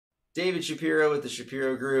David Shapiro with the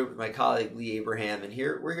Shapiro Group, my colleague Lee Abraham, and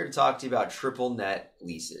we're here to talk to you about triple net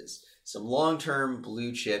leases, some long-term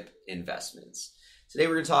blue chip investments. Today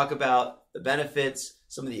we're going to talk about the benefits,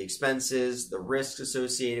 some of the expenses, the risks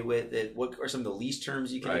associated with it, what are some of the lease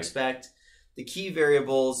terms you can expect, the key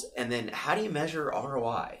variables, and then how do you measure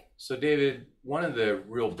ROI? So David, one of the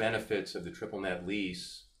real benefits of the triple net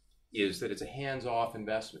lease is that it's a hands-off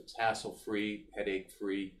investment. It's hassle-free,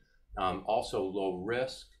 headache-free, also low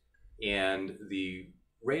risk. And the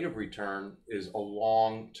rate of return is a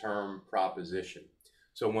long-term proposition.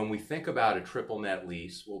 So when we think about a triple net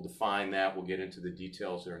lease, we'll define that, we'll get into the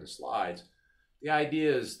details there in the slides. The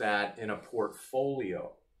idea is that in a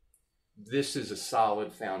portfolio, this is a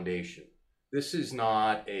solid foundation. This is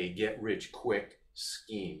not a get-rich-quick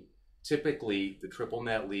scheme. Typically, the triple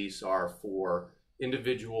net lease are for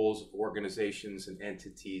individuals, organizations, and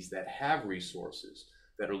entities that have resources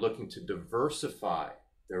that are looking to diversify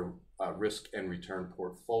their risk and return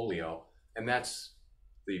portfolio, and that's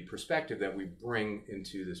the perspective that we bring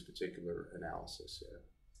into this particular analysis here.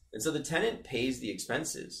 And so the tenant pays the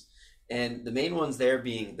expenses, and the main ones there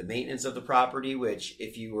being the maintenance of the property, which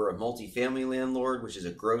if you were a multifamily landlord, which is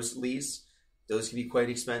a gross lease, those can be quite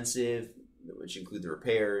expensive, which include the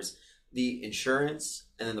repairs, the insurance,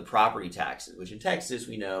 and then the property taxes, which in Texas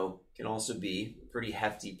we know can also be a pretty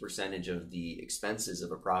hefty percentage of the expenses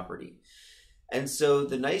of a property. And so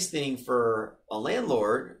the nice thing for a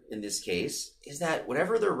landlord in this case is that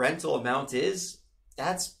whatever their rental amount is,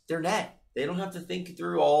 that's their net. They don't have to think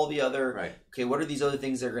through all the other, okay, what are these other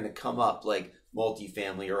things that are going to come up like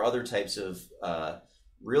multifamily or other types of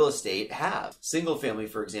real estate have. Single family,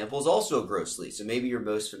 for example, is also a gross lease. So maybe you're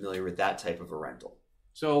most familiar with that type of a rental.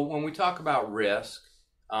 So when we talk about risk,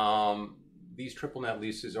 these triple net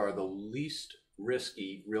leases are the least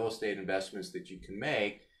risky real estate investments that you can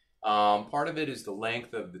make. Part of it is the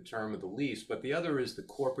length of the term of the lease, but the other is the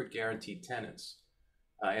corporate guaranteed tenants.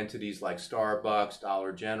 Entities like Starbucks,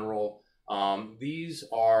 Dollar General, these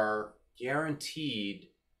are guaranteed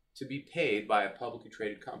to be paid by a publicly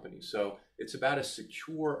traded company. So it's about as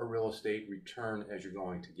secure a real estate return as you're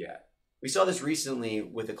going to get. We saw this recently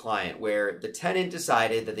with a client where the tenant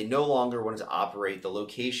decided that they no longer wanted to operate the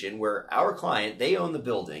location where our client, they own the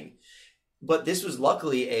building. But this was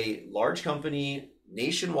luckily a large company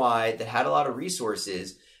nationwide that had a lot of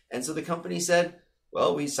resources. And so the company said,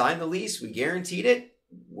 well, we signed the lease, we guaranteed it.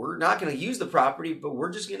 We're not going to use the property, but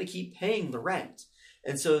we're just going to keep paying the rent.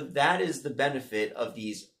 And so that is the benefit of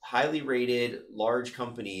these highly rated large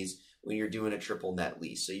companies when you're doing a triple net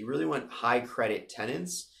lease. So you really want high credit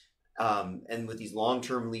tenants. And with these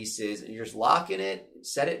long-term leases, and you're just locking it,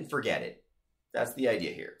 set it and forget it. That's the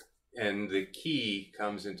idea here. And the key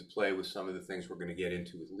comes into play with some of the things we're going to get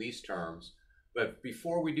into with lease terms. But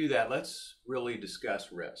before we do that, let's really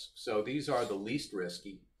discuss risk. So these are the least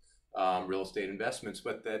risky real estate investments,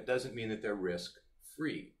 but that doesn't mean that they're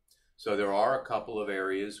risk-free. So there are a couple of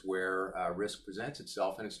areas where risk presents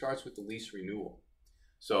itself, and it starts with the lease renewal.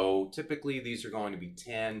 So typically these are going to be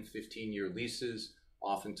 10, 15-year leases.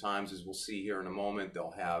 Oftentimes, as we'll see here in a moment,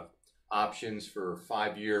 they'll have options for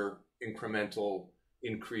 5-year incremental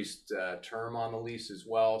increased term on the lease as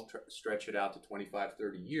well, stretch it out to 25,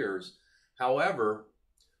 30 years. However,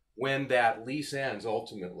 when that lease ends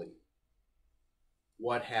ultimately,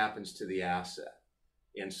 what happens to the asset?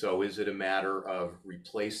 And so is it a matter of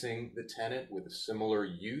replacing the tenant with a similar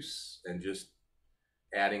use and just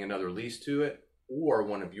adding another lease to it? Or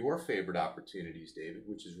one of your favorite opportunities, David,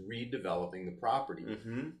 which is redeveloping the property.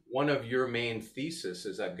 One of your main theses,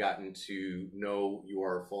 as I've gotten to know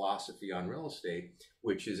your philosophy on real estate,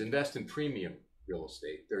 which is invest in premium real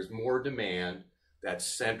estate. There's more demand. That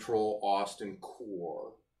central Austin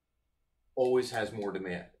core always has more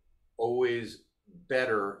demand, always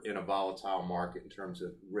better in a volatile market in terms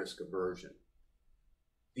of risk aversion.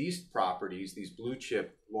 These properties, these blue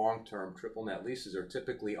chip long-term triple net leases are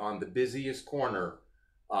typically on the busiest corner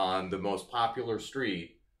on the most popular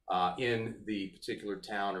street in the particular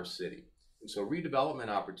town or city. And so redevelopment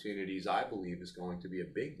opportunities, I believe, is going to be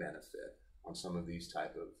a big benefit on some of these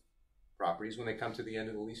type of properties when they come to the end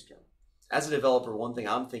of the lease term. As a developer, one thing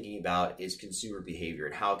I'm thinking about is consumer behavior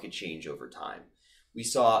and how it could change over time. We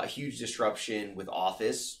saw a huge disruption with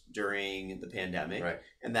office during the pandemic,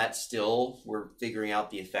 and that's still, we're figuring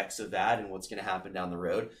out the effects of that and what's going to happen down the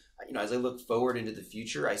road. You know, as I look forward into the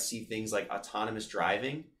future, I see things like autonomous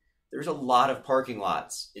driving. There's a lot of parking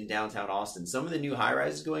lots in downtown Austin. Some of the new high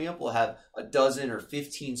rises going up will have a dozen or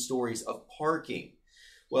 15 stories of parking.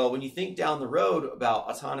 Well, when you think down the road about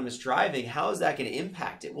autonomous driving, how is that going to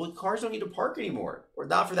impact it? Well, cars don't need to park anymore, or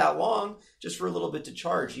not for that long, just for a little bit to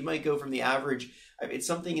charge. You might go from the average, it's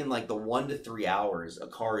something in like the 1 to 3 hours a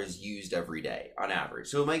car is used every day on average.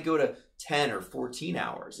 So it might go to 10 or 14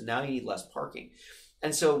 hours, and now you need less parking.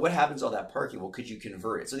 And so what happens to all that parking? Well, could you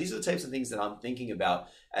convert it? So these are the types of things that I'm thinking about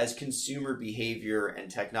as consumer behavior and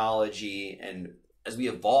technology, and as we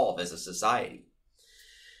evolve as a society.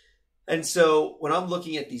 And so when I'm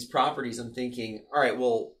looking at these properties, I'm thinking, all right,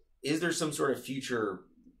 well, is there some sort of future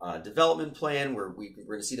development plan where we're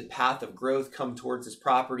going to see the path of growth come towards this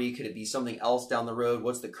property? Could it be something else down the road?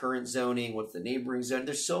 What's the current zoning? What's the neighboring zone?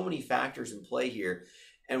 There's so many factors in play here.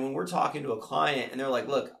 And when we're talking to a client and they're like,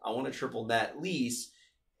 look, I want a triple net lease.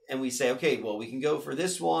 And we say, okay, well, we can go for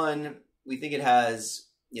this one. We think it has,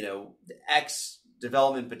 the X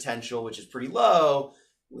development potential, which is pretty low.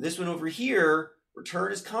 This one over here,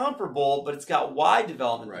 return is comparable, but it's got Y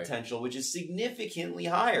development potential, which is significantly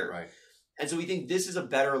higher. Right. And so we think this is a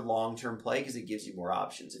better long-term play because it gives you more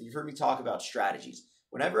options. And you've heard me talk about strategies.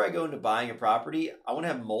 Whenever I go into buying a property, I want to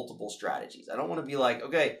have multiple strategies. I don't want to be like,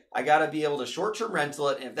 okay, I got to be able to short-term rental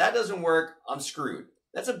it. And if that doesn't work, I'm screwed.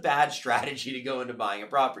 That's a bad strategy to go into buying a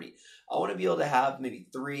property. I want to be able to have maybe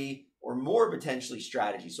 3 or more potentially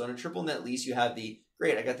strategies. So on a triple net lease, you have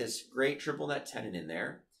I got this great triple net tenant in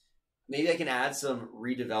there. Maybe I can add some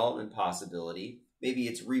redevelopment possibility. Maybe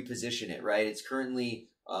it's reposition it, right? It's currently,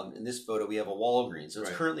 in this photo, we have a Walgreens. So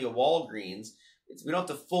it's currently a Walgreens. We don't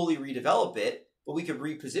have to fully redevelop it, but we could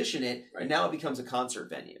reposition it, and now it becomes a concert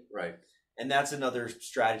venue. Right. And that's another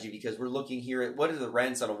strategy because we're looking here at what are the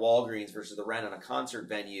rents on a Walgreens versus the rent on a concert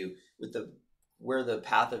venue with where the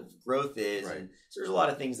path of growth is. Right. And so there's a lot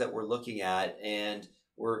of things that we're looking at, and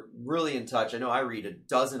we're really in touch. I know I read a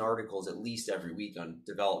dozen articles at least every week on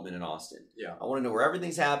development in Austin. Yeah. I want to know where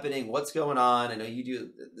everything's happening, what's going on. I know you do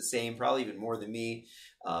the same, probably even more than me.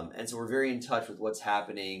 And so we're very in touch with what's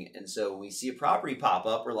happening. And so when we see a property pop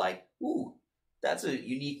up, we're like, ooh, that's a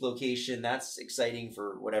unique location. That's exciting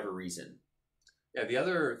for whatever reason. Yeah, the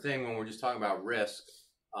other thing when we're just talking about risk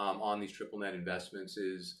on these triple net investments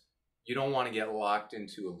is you don't want to get locked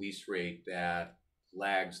into a lease rate that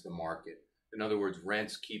lags the market. In other words,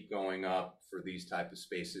 rents keep going up for these type of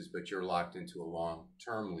spaces, but you're locked into a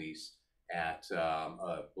long-term lease at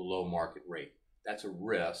a below market rate. That's a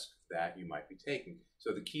risk that you might be taking.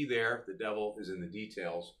 So the key there, the devil is in the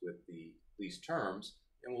details with the lease terms,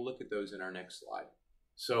 and we'll look at those in our next slide.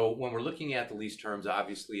 So when we're looking at the lease terms,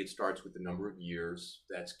 obviously it starts with the number of years.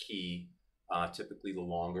 That's key. Typically the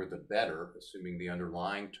longer, the better, assuming the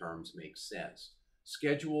underlying terms make sense.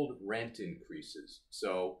 Scheduled rent increases.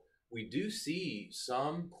 So we do see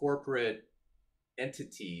some corporate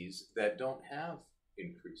entities that don't have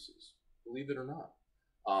increases, believe it or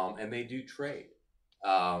not, and they do trade.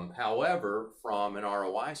 However, from an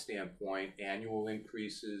ROI standpoint, annual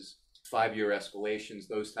increases, 5-year escalations,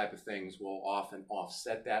 those type of things will often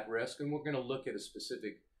offset that risk. And we're going to look at a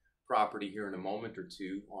specific property here in a moment or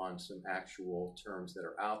two on some actual terms that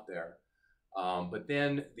are out there. But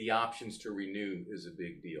then the options to renew is a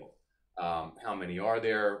big deal. How many are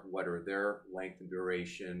there? What are their length and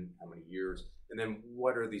duration? How many years? And then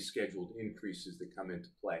what are the scheduled increases that come into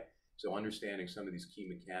play? So understanding some of these key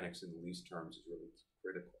mechanics in the lease terms is really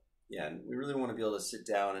critical. Yeah, and we really want to be able to sit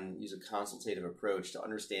down and use a consultative approach to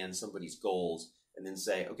understand somebody's goals and then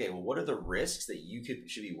say, okay, well, what are the risks that you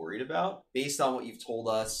should be worried about based on what you've told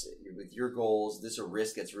us with your goals? Is this a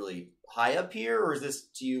risk that's really high up here, or is this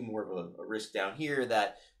to you more of a risk down here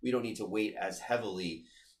that we don't need to weight as heavily?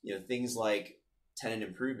 Things like tenant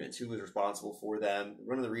improvements, who is responsible for them?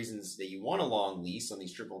 One of the reasons that you want a long lease on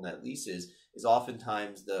these triple net leases is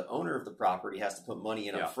oftentimes the owner of the property has to put money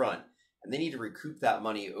in up front, and they need to recoup that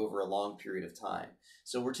money over a long period of time.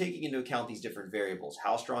 So we're taking into account these different variables.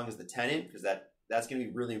 How strong is the tenant? Because that's going to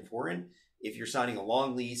be really important if you're signing a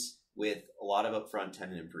long lease with a lot of upfront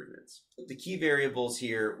tenant improvements. But the key variables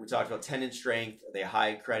here, we talked about tenant strength. Are they a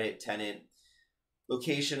high credit tenant?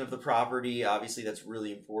 Location of the property, obviously that's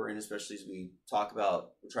really important, especially as we talk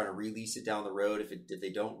about we're trying to release it down the road if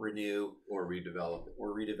they don't renew or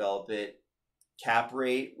redevelop it. Cap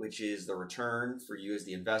rate, which is the return for you as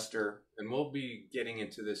the investor. And we'll be getting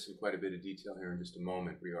into this in quite a bit of detail here in just a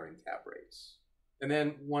moment regarding cap rates. And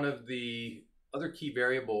then one of the other key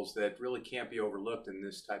variables that really can't be overlooked in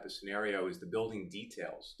this type of scenario is the building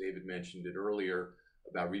details. David mentioned it earlier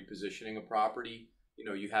about repositioning a property.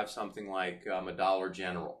 You have something like a Dollar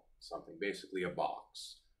General, something basically a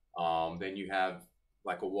box. Then you have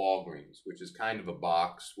like a Walgreens, which is kind of a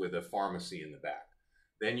box with a pharmacy in the back.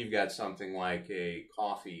 Then you've got something like a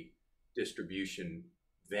coffee distribution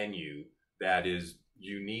venue that is,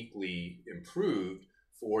 uniquely improved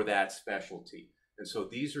for that specialty. And so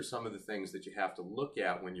these are some of the things that you have to look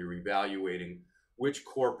at when you're evaluating which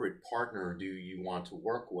corporate partner do you want to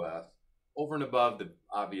work with, over and above the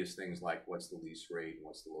obvious things like what's the lease rate and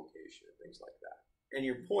what's the location and things like that. And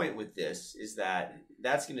your point with this is that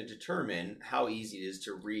that's going to determine how easy it is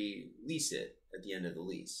to re-lease it at the end of the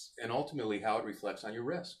lease. And ultimately how it reflects on your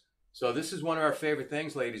risk. So this is one of our favorite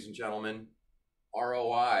things, ladies and gentlemen,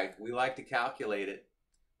 ROI. We like to calculate it.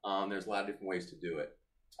 There's a lot of different ways to do it.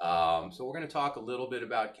 So we're going to talk a little bit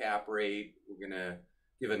about cap rate. We're going to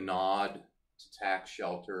give a nod to tax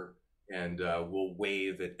shelter, and we'll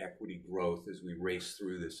wave at equity growth as we race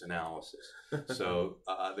through this analysis. So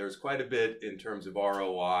there's quite a bit in terms of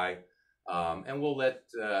ROI, and we'll let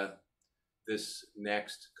this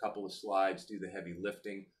next couple of slides do the heavy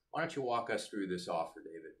lifting. Why don't you walk us through this offer,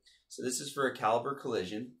 David? So this is for a Caliber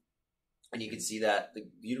Collision, and you can see that the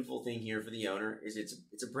beautiful thing here for the owner is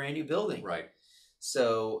it's a brand new building. Right.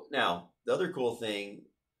 So now the other cool thing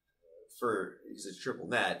because it's triple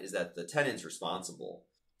net, is that the tenant's responsible.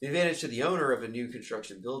 The advantage to the owner of a new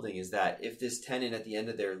construction building is that if this tenant at the end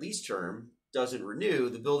of their lease term doesn't renew,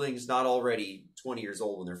 the building is not already 20 years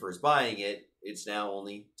old when they're first buying it. It's now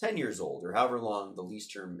only 10 years old, or however long the lease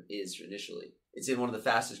term is initially. It's in one of the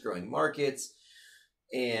fastest growing markets.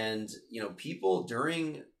 And, people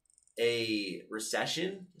during a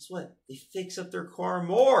recession, guess what? They fix up their car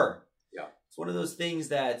more. Yeah. It's one of those things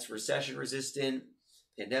that's recession resistant,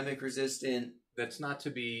 pandemic resistant. That's not to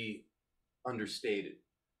be understated.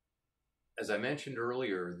 As I mentioned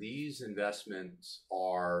earlier, these investments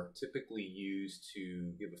are typically used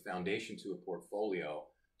to give a foundation to a portfolio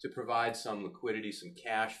to provide some liquidity, some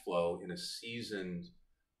cash flow in a seasoned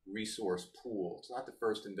resource pool. It's not the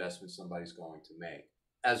first investment somebody's going to make.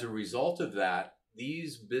 As a result of that,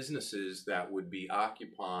 these businesses that would be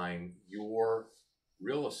occupying your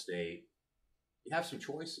real estate, you have some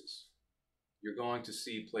choices. You're going to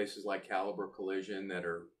see places like Caliber Collision that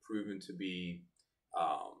are proven to be,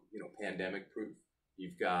 pandemic proof.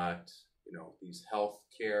 You've got, these health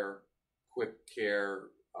care, quick care,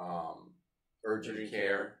 urgent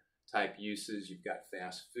care type uses. You've got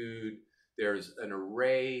fast food. There's an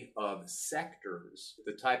array of sectors,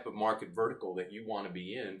 the type of market vertical that you want to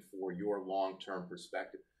be in for your long-term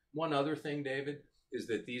perspective. One other thing, David, is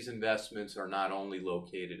that these investments are not only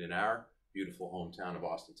located in our beautiful hometown of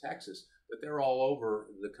Austin, Texas, but they're all over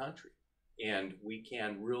the country. And we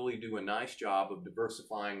can really do a nice job of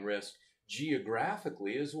diversifying risk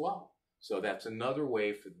geographically as well. So that's another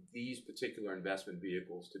way for these particular investment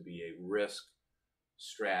vehicles to be a risk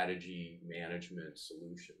strategy management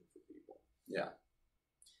solution for people. Yeah.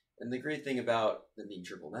 And the great thing about them being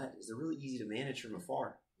triple net is they're really easy to manage from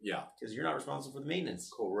afar. Yeah. Because you're not responsible for the maintenance.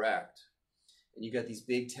 Correct. And you got these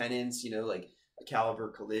big tenants, like a Caliber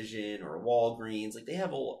Collision or a Walgreens, like they have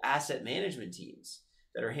whole asset management teams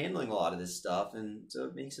that are handling a lot of this stuff. And so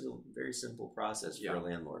it makes it a very simple process for a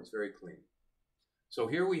landlord. It's very clean. So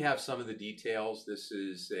here we have some of the details. This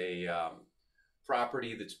is a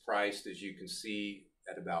property that's priced, as you can see,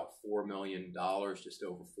 at about $4 million, just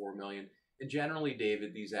over $4 million. And generally,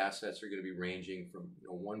 David, these assets are going to be ranging from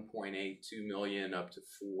 1.8, 2 million up to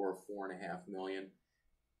 4.5 million.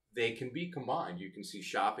 They can be combined. You can see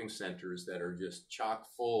shopping centers that are just chock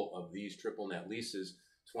full of these triple net leases,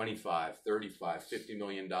 25, 35, $50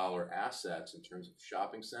 million assets in terms of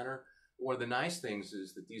shopping center. One of the nice things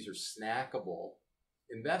is that these are snackable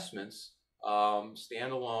investments,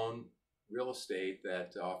 standalone real estate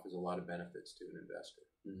that offers a lot of benefits to an investor.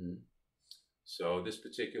 Mm-hmm. So this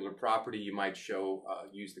particular property, you might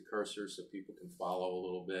use the cursor so people can follow a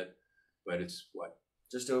little bit, but it's what?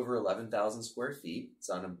 Just over 11,000 square feet. It's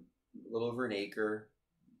on a little over an acre,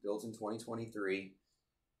 built in 2023.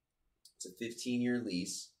 It's a 15-year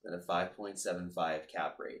lease at a 5.75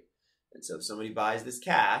 cap rate. And so if somebody buys this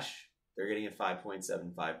cash, they're getting a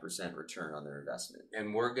 5.75% return on their investment.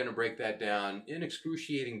 And we're going to break that down in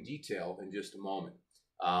excruciating detail in just a moment.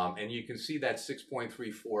 And you can see that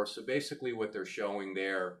 6.34. So basically what they're showing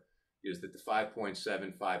there is that the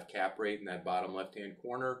 5.75 cap rate in that bottom left-hand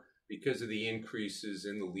corner, because of the increases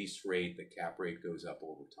in the lease rate, the cap rate goes up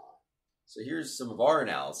over time. So here's some of our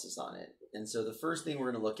analysis on it. And so the first thing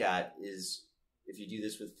we're going to look at is if you do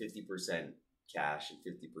this with 50% cash and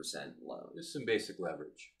 50% loan. Just some basic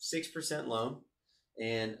leverage. 6% loan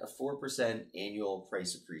and a 4% annual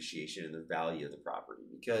price appreciation in the value of the property,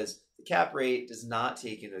 because the cap rate does not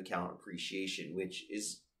take into account appreciation, which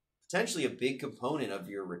is potentially a big component of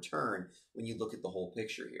your return when you look at the whole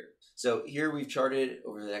picture here. So here we've charted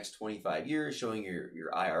over the next 25 years, showing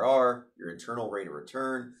your IRR, your internal rate of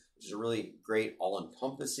return, which is a really great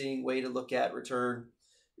all-encompassing way to look at return,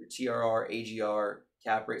 your TRR, AGR,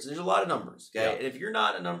 cap rate. So there's a lot of numbers, okay? Yeah. And if you're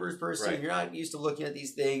not a numbers person, Right. you're not used to looking at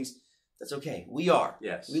these things, that's okay. We are.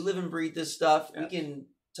 Yes. We live and breathe this stuff. Yes. We can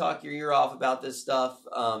talk your ear off about this stuff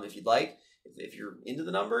if you'd like, if you're into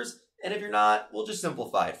the numbers. And if you're not, we'll just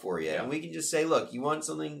simplify it for you. Yeah. And we can just say, look, you want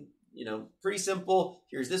something, pretty simple.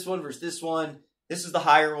 Here's this one versus this one. This is the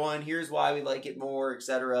higher one. Here's why we like it more,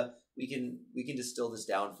 etc. We can distill this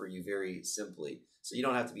down for you very simply. So you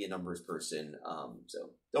don't have to be a numbers person.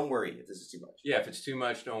 So don't worry if this is too much. Yeah, if it's too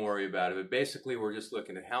much, don't worry about it. But basically, we're just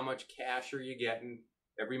looking at how much cash are you getting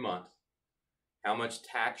every month? How much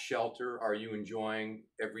tax shelter are you enjoying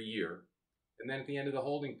every year? And then at the end of the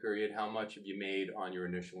holding period, how much have you made on your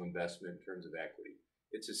initial investment in terms of equity?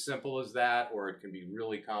 It's as simple as that, or it can be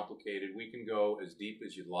really complicated. We can go as deep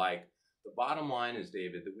as you'd like. The bottom line is,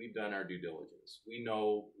 David, that we've done our due diligence. We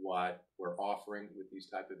know what we're offering with these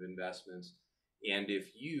type of investments. And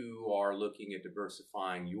if you are looking at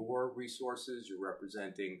diversifying your resources, you're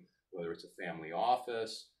representing, whether it's a family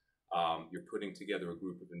office, you're putting together a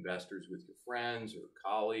group of investors with your friends or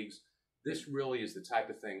colleagues, this really is the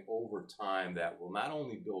type of thing over time that will not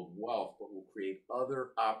only build wealth, but will create other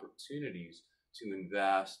opportunities to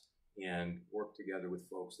invest and work together with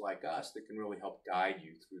folks like us that can really help guide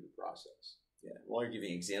you through the process. Yeah. While you're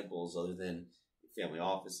giving examples other than family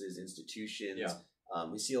offices, institutions, Yeah.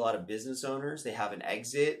 We see a lot of business owners. They have an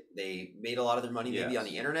exit. They made a lot of their money maybe Yes. on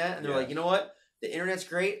the internet, and they're Yes. like, you know what? The internet's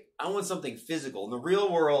great. I want something physical in the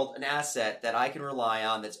real world, an asset that I can rely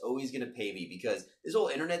on that's always going to pay me, because this whole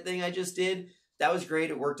internet thing I just did, that was great.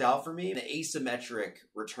 It worked out for me. The asymmetric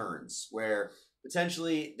returns, where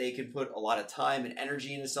potentially they can put a lot of time and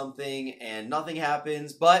energy into something and nothing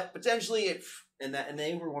happens, but potentially and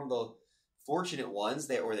they were one of the fortunate ones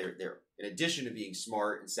they're in addition to being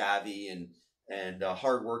smart and savvy and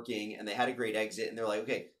hardworking, and they had a great exit, and they're like,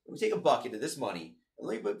 okay, let me take a bucket of this money and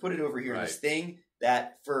let me put it over here in this thing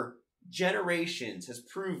that for generations has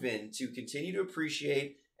proven to continue to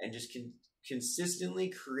appreciate and just consistently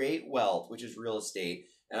create wealth, which is real estate.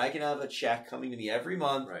 And I can have a check coming to me every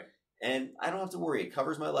month, and I don't have to worry. It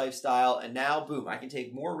covers my lifestyle, and now, boom, I can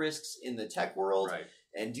take more risks in the tech world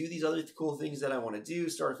and do these other cool things that I want to do,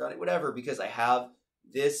 start a foundation, whatever, because I have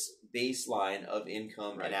this baseline of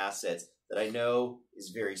income and assets that I know is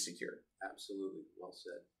very secure. Absolutely. Well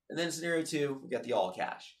said. And then scenario 2, we got the all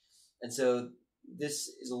cash. And so this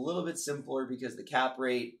is a little bit simpler because the cap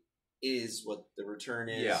rate is what the return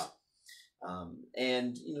is. Yeah.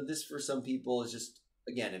 And, this for some people is just,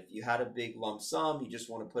 again, if you had a big lump sum, you just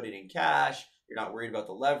want to put it in cash, you're not worried about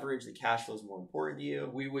the leverage, the cash flow is more important to you.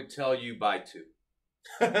 We would tell you buy 2.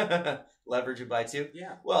 Leverage would buy 2?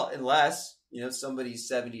 Yeah. Well, unless, somebody's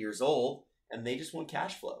 70 years old and they just want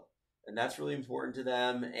cash flow. And that's really important to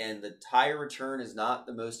them. And the higher return is not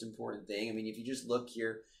the most important thing. I mean, if you just look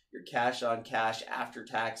here, your cash on cash after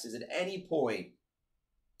taxes at any point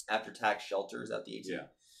after tax shelter, is that the 18? Yeah.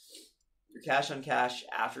 Your cash on cash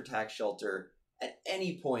after tax shelter at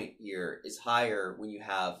any point here is higher when you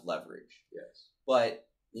have leverage. Yes. But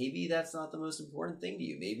maybe that's not the most important thing to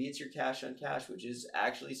you. Maybe it's your cash on cash, which is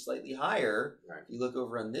actually slightly higher. Right. If you look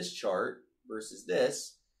over on this chart versus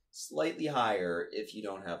this, slightly higher if you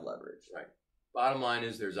don't have leverage. Right. Bottom line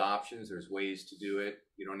is there's options, there's ways to do it.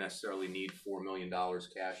 You don't necessarily need $4 million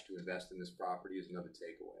cash to invest in this property is another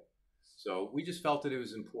takeaway. So we just felt that it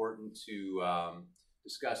was important to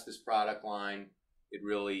discuss this product line. It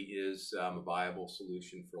really is a viable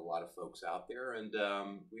solution for a lot of folks out there, and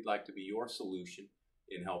we'd like to be your solution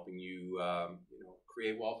in helping you,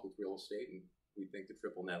 create wealth with real estate. And we think the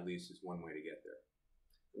triple net lease is one way to get there.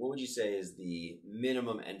 What would you say is the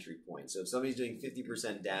minimum entry point? So if somebody's doing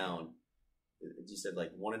 50% down, you said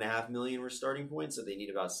like $1.5 million were starting point, so they need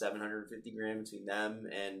about $750,000 between them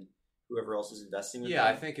and whoever else is investing with them?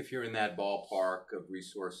 I think if you're in that ballpark of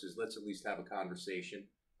resources, let's at least have a conversation.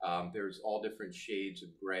 There's all different shades of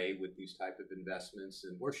gray with these type of investments,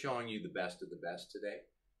 and we're showing you the best of the best today.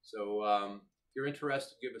 So if you're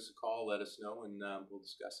interested, give us a call, let us know, and we'll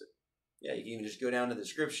discuss it. Yeah, you can even just go down to the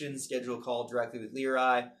description, schedule a call directly with Lee or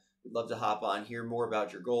I. We'd love to hop on, hear more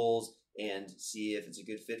about your goals, and see if it's a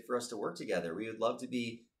good fit for us to work together. We would love to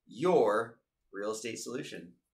be your real estate solution.